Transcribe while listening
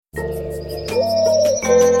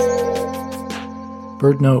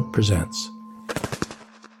BirdNote presents.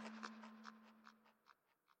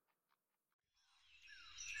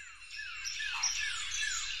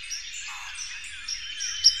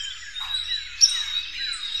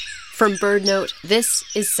 From BirdNote, this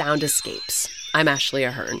is Sound Escapes. I'm Ashley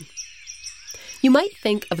Ahern. You might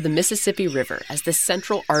think of the Mississippi River as the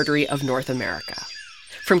central artery of North America.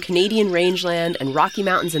 From Canadian rangeland and Rocky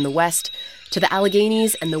Mountains in the west to the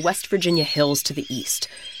Alleghenies and the West Virginia hills to the east,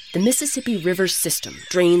 the Mississippi River system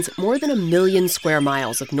drains more than 1 million square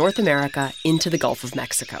miles of North America into the Gulf of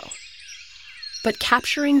Mexico. But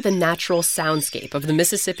capturing the natural soundscape of the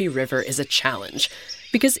Mississippi River is a challenge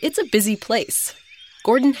because it's a busy place.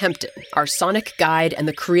 Gordon Hempton, our sonic guide and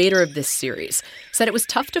the creator of this series, said it was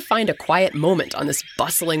tough to find a quiet moment on this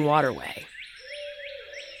bustling waterway.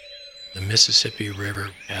 The Mississippi River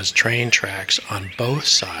has train tracks on both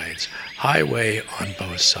sides, highway on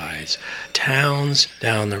both sides, towns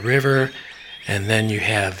down the river, and then you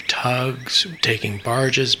have tugs taking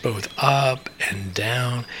barges both up and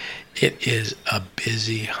down. It is a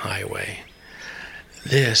busy highway.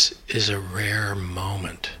 This is a rare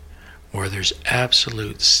moment where there's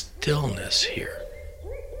absolute stillness here.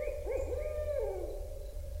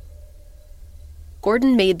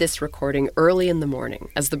 Gordon made this recording early in the morning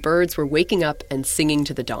as the birds were waking up and singing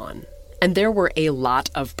to the dawn. And there were a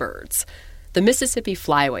lot of birds. The Mississippi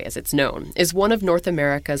Flyway, as it's known, is one of North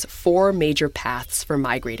America's 4 major paths for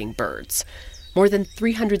migrating birds. More than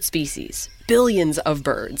 300 species, billions of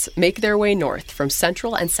birds, make their way north from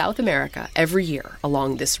Central and South America every year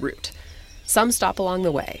along this route. Some stop along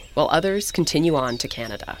the way, while others continue on to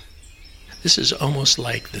Canada. This is almost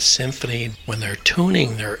like the symphony when they're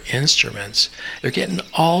tuning their instruments. They're getting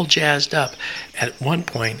all jazzed up. At one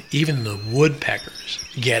point, even the woodpeckers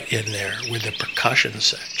get in there with the percussion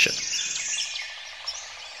section.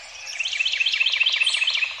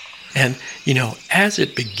 And, as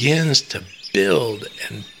it begins to build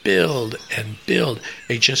and build and build,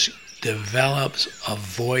 it just develops a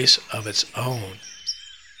voice of its own.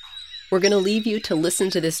 We're going to leave you to listen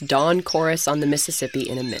to this dawn chorus on the Mississippi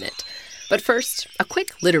in a minute. But first, a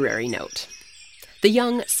quick literary note. The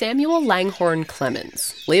young Samuel Langhorne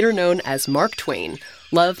Clemens, later known as Mark Twain,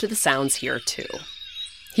 loved the sounds here too.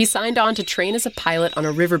 He signed on to train as a pilot on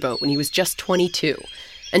a riverboat when he was just 22,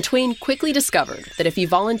 and Twain quickly discovered that if he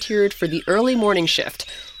volunteered for the early morning shift,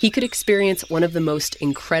 he could experience one of the most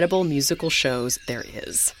incredible musical shows there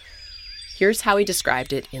is. Here's how he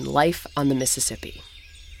described it in Life on the Mississippi.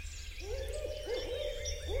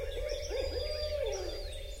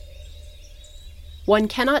 One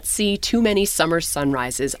cannot see too many summer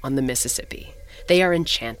sunrises on the Mississippi. They are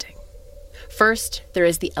enchanting. First, there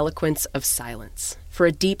is the eloquence of silence, for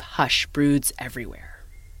a deep hush broods everywhere.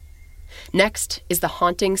 Next is the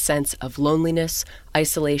haunting sense of loneliness,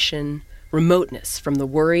 isolation, remoteness from the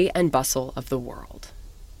worry and bustle of the world.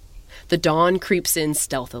 The dawn creeps in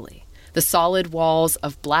stealthily. The solid walls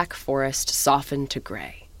of black forest soften to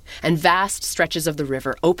gray, and vast stretches of the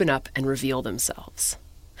river open up and reveal themselves.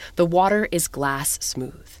 The water is glass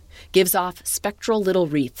smooth, gives off spectral little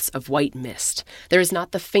wreaths of white mist. There is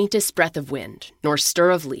not the faintest breath of wind, nor stir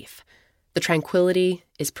of leaf. The tranquility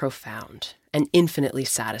is profound and infinitely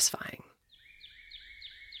satisfying.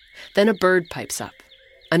 Then a bird pipes up.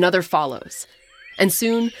 Another follows. And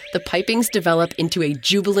soon, the pipings develop into a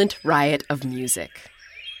jubilant riot of music.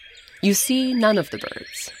 You see none of the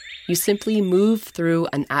birds. You simply move through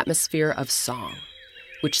an atmosphere of song,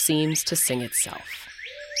 which seems to sing itself.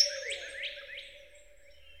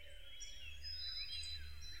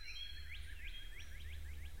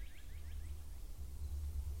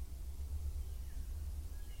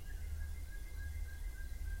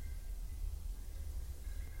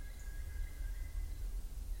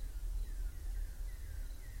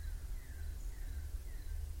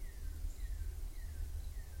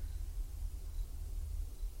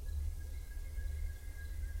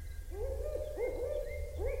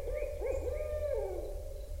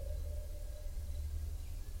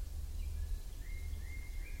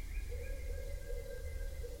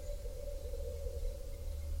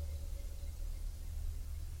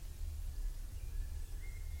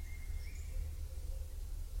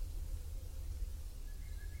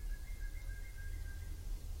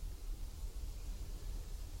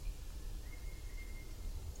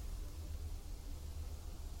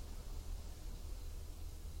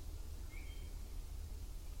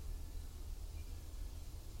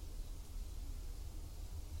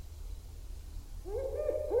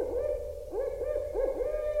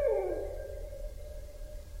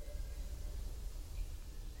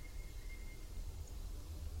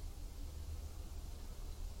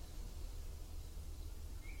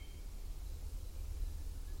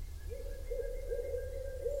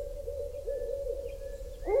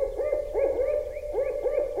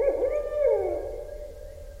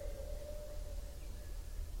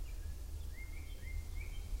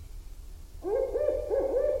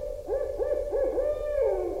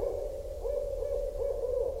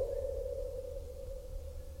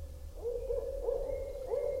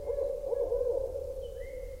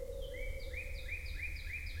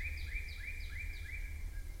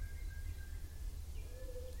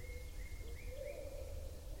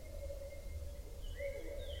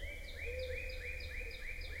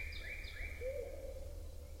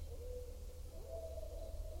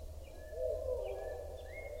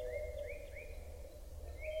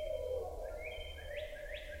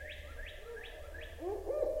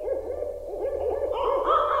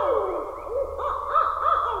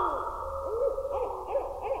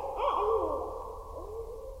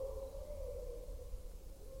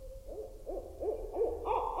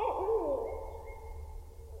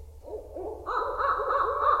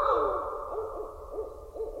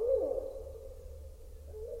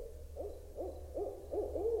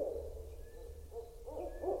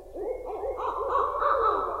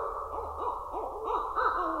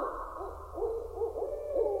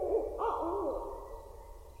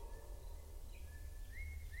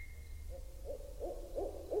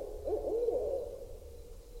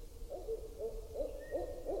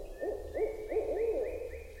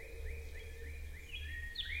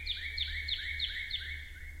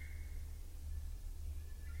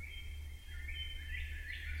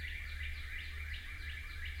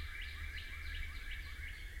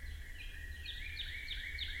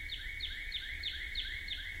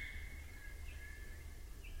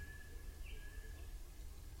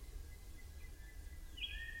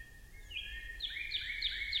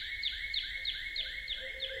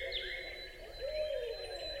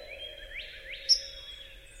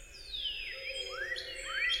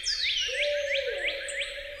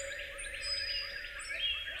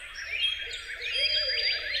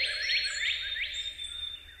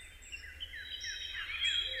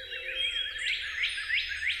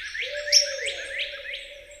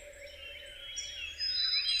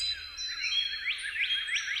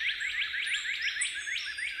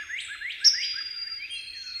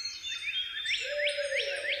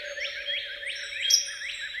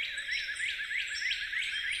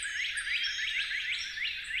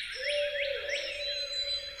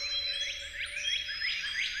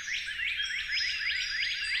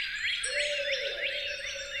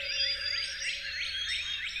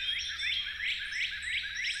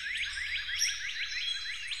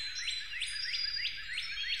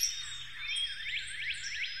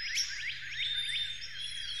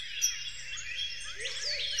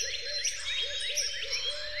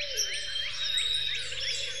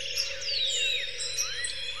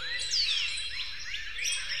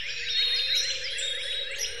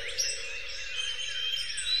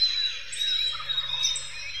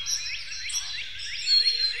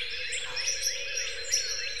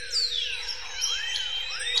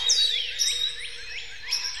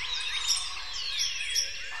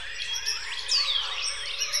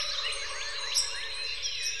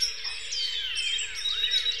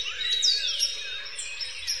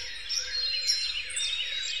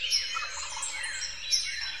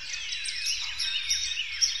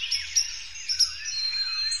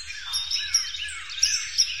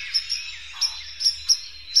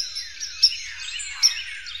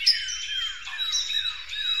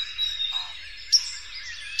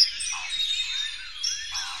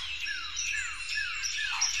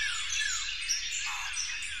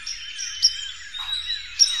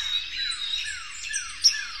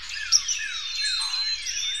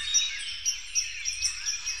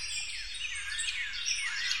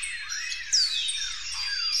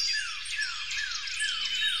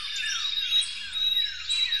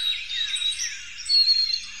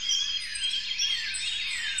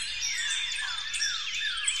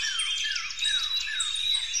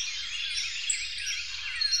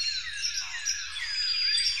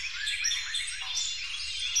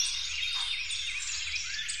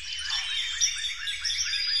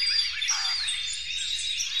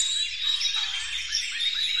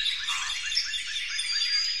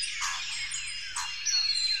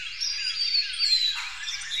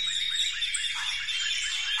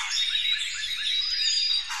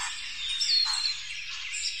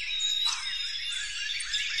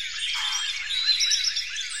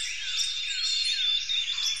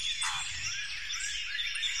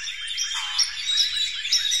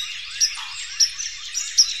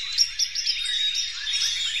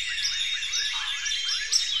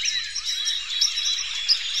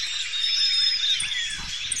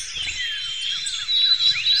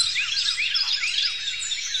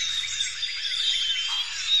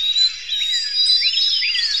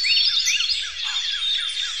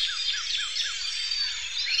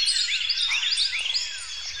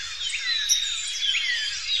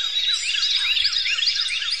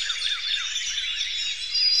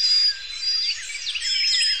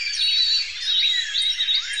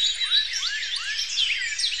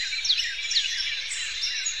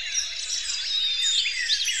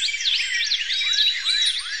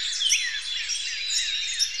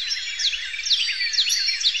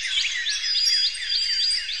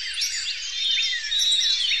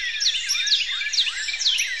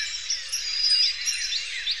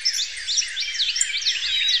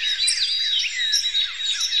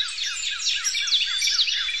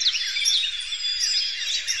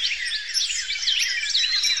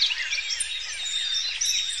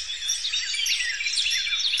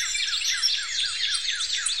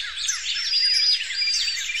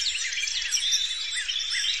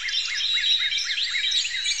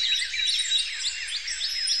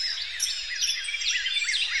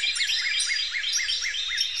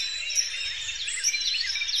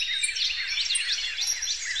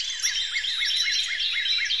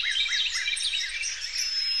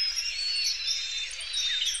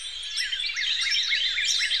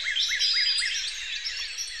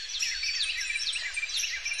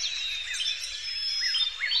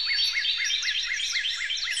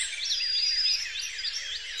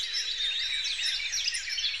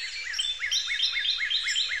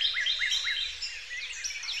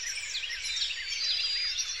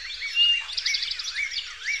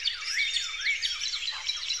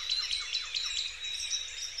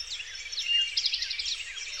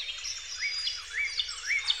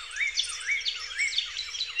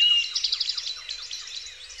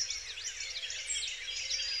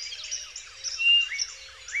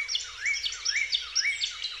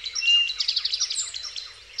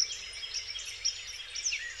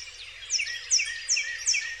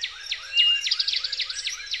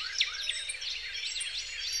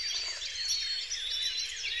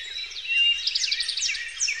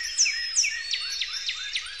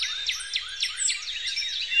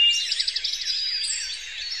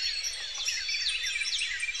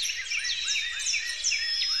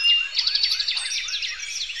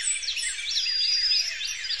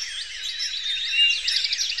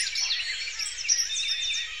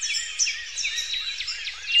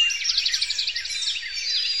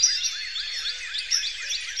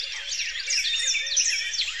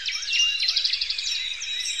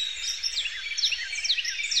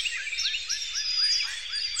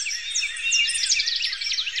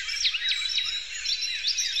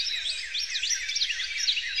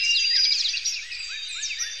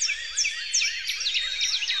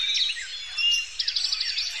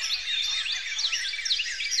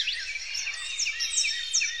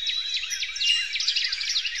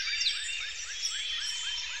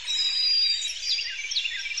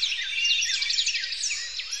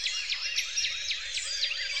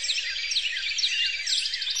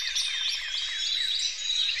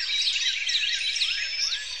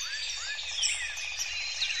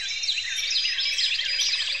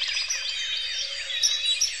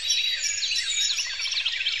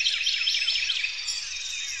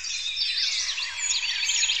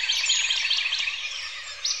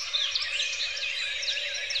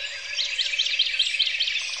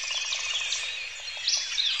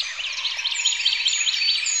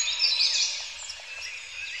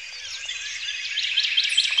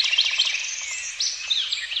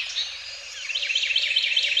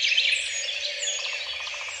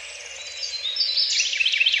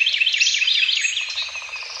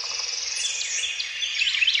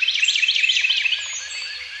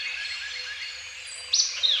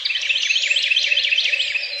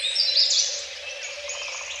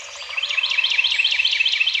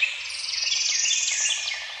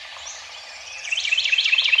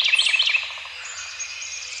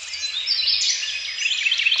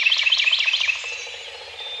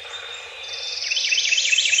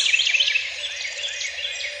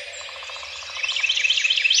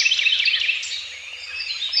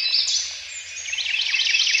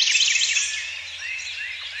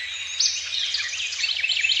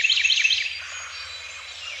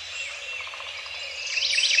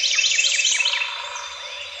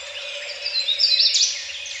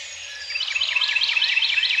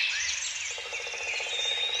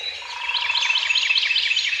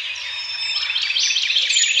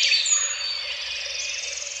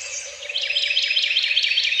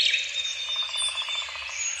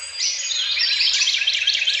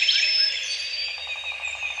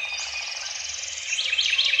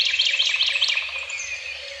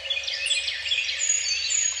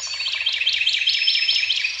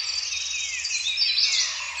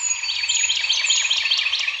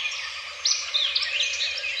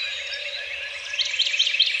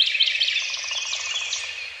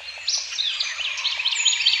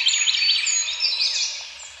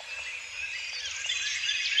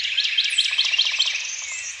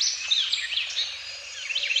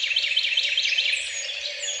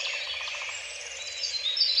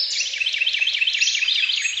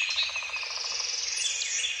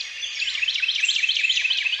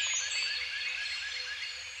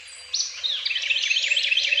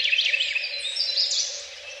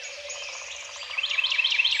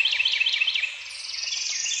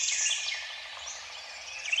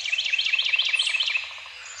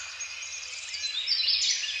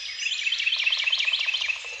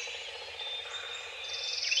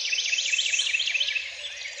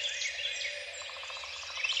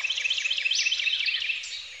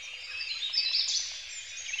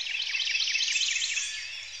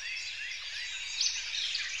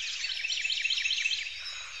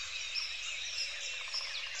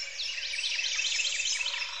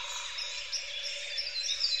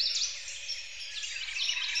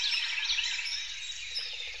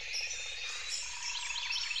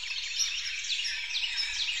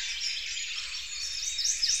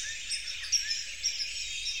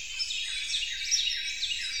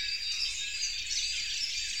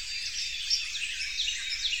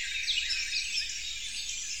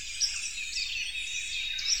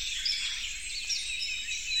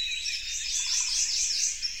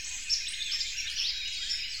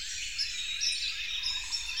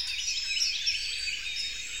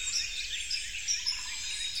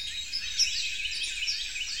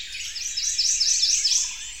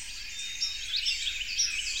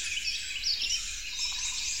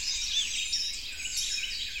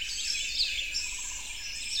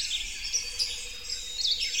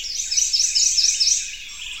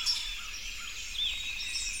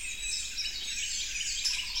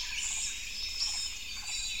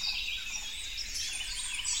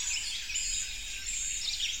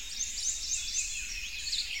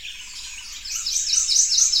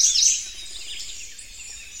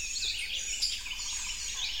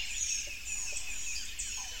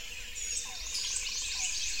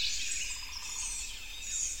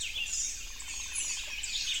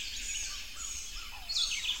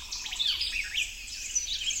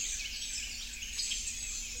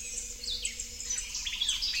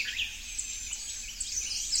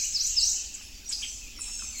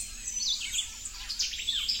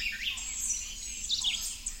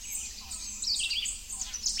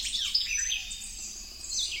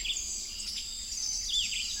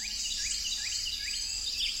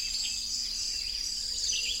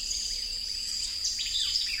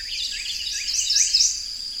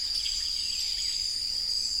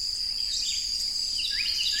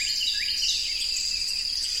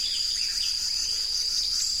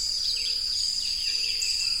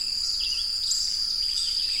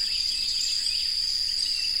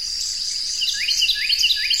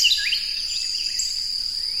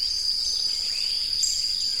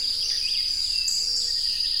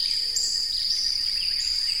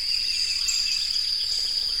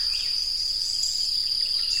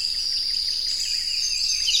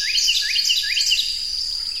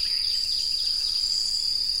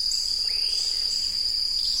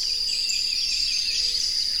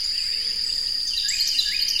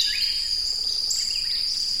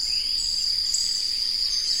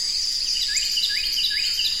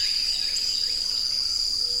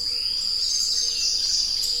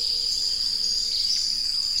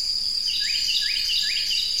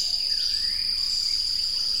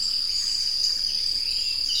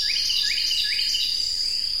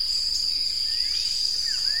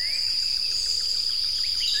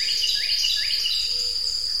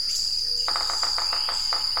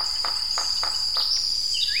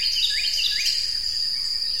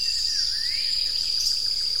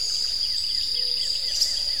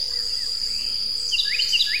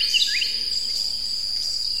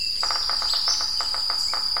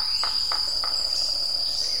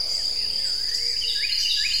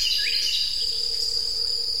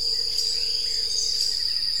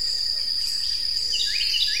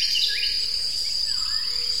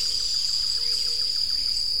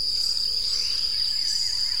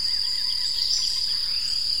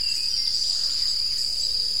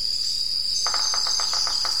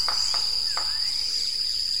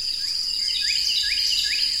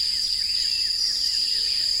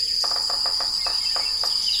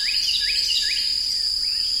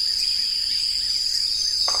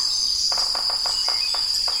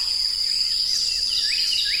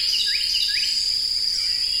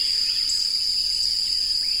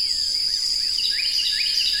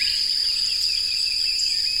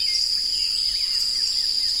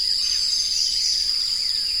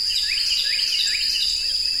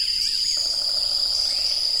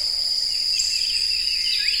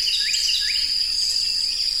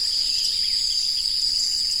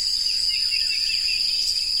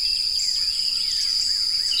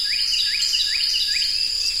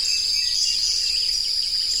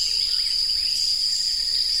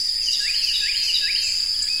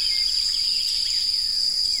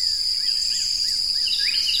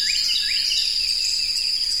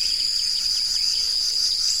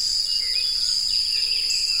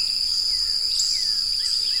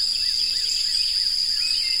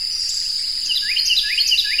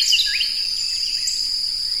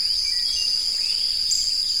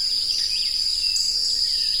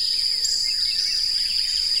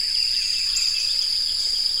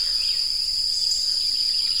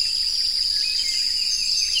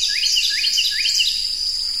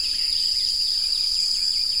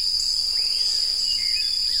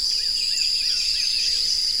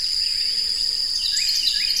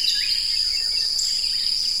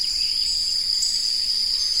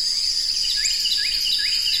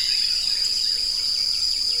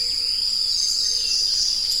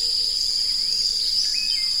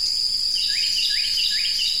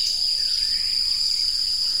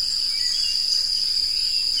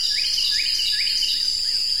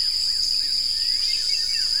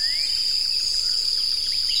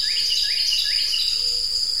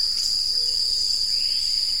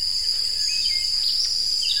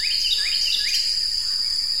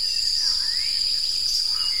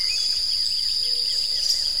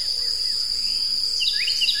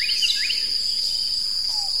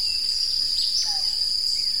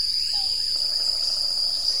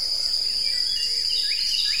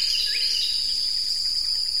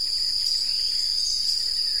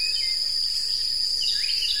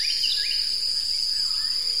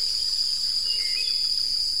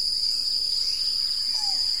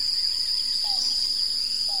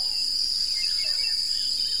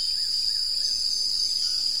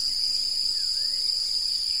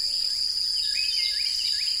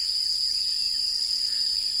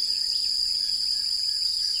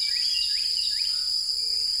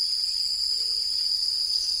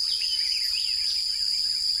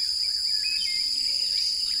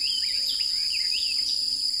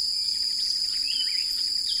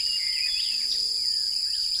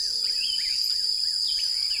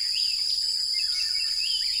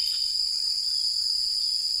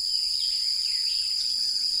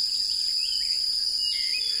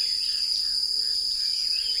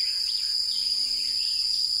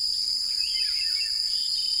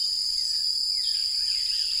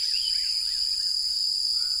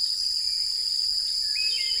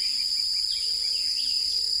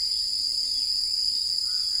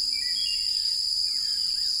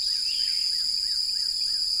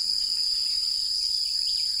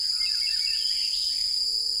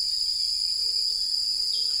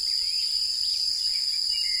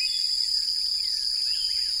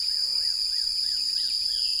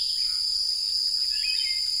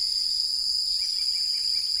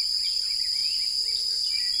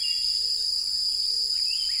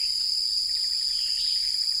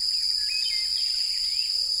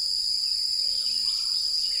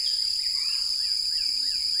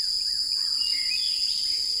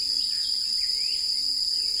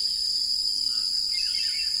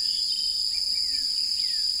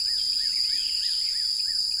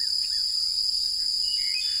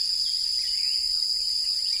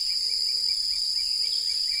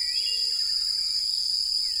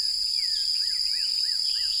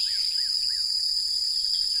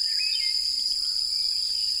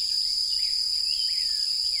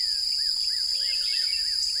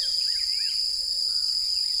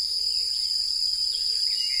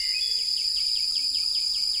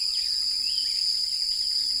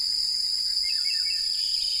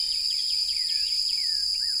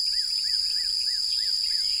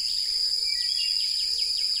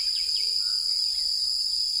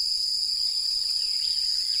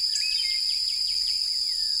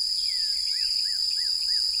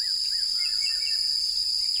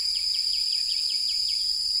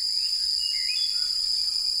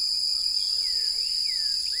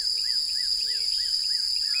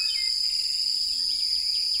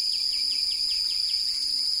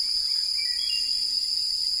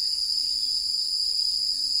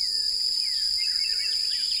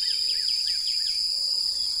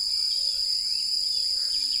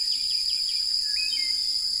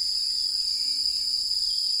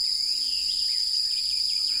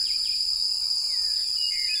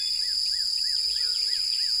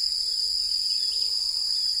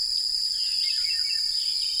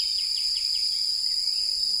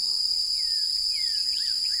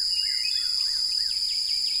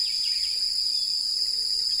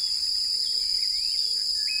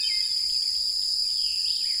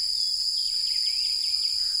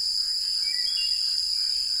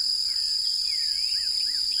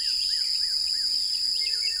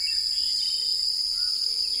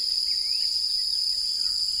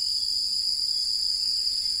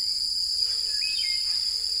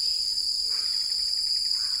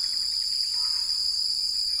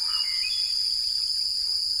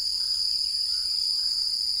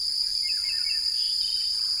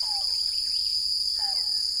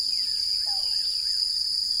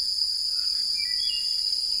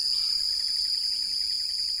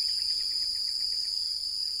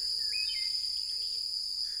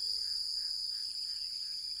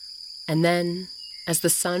 And then, as the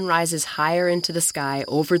sun rises higher into the sky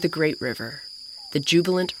over the great river, the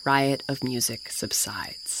jubilant riot of music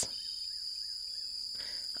subsides.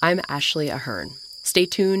 I'm Ashley Ahern. Stay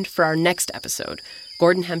tuned for our next episode.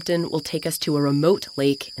 Gordon Hempton will take us to a remote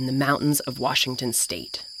lake in the mountains of Washington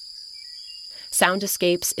state. Sound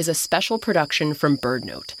Escapes is a special production from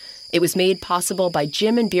BirdNote. It was made possible by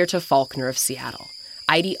Jim and Beerta Faulkner of Seattle,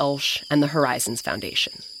 Heidi Ulsh, and the Horizons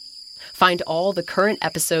Foundation. Find all the current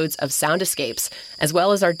episodes of Sound Escapes, as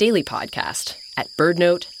well as our daily podcast, at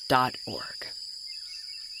birdnote.org.